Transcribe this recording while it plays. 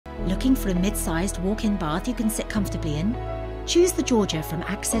Looking for a mid-sized walk-in bath you can sit comfortably in? Choose the Georgia from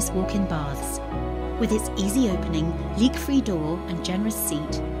Access Walk-in Baths. With its easy opening, leak-free door and generous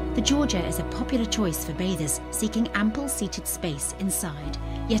seat, the Georgia is a popular choice for bathers seeking ample seated space inside,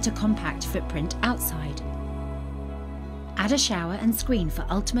 yet a compact footprint outside. Add a shower and screen for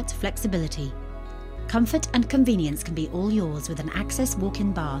ultimate flexibility. Comfort and convenience can be all yours with an Access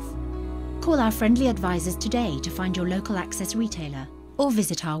walk-in bath. Call our friendly advisors today to find your local Access retailer or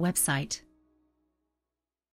visit our website.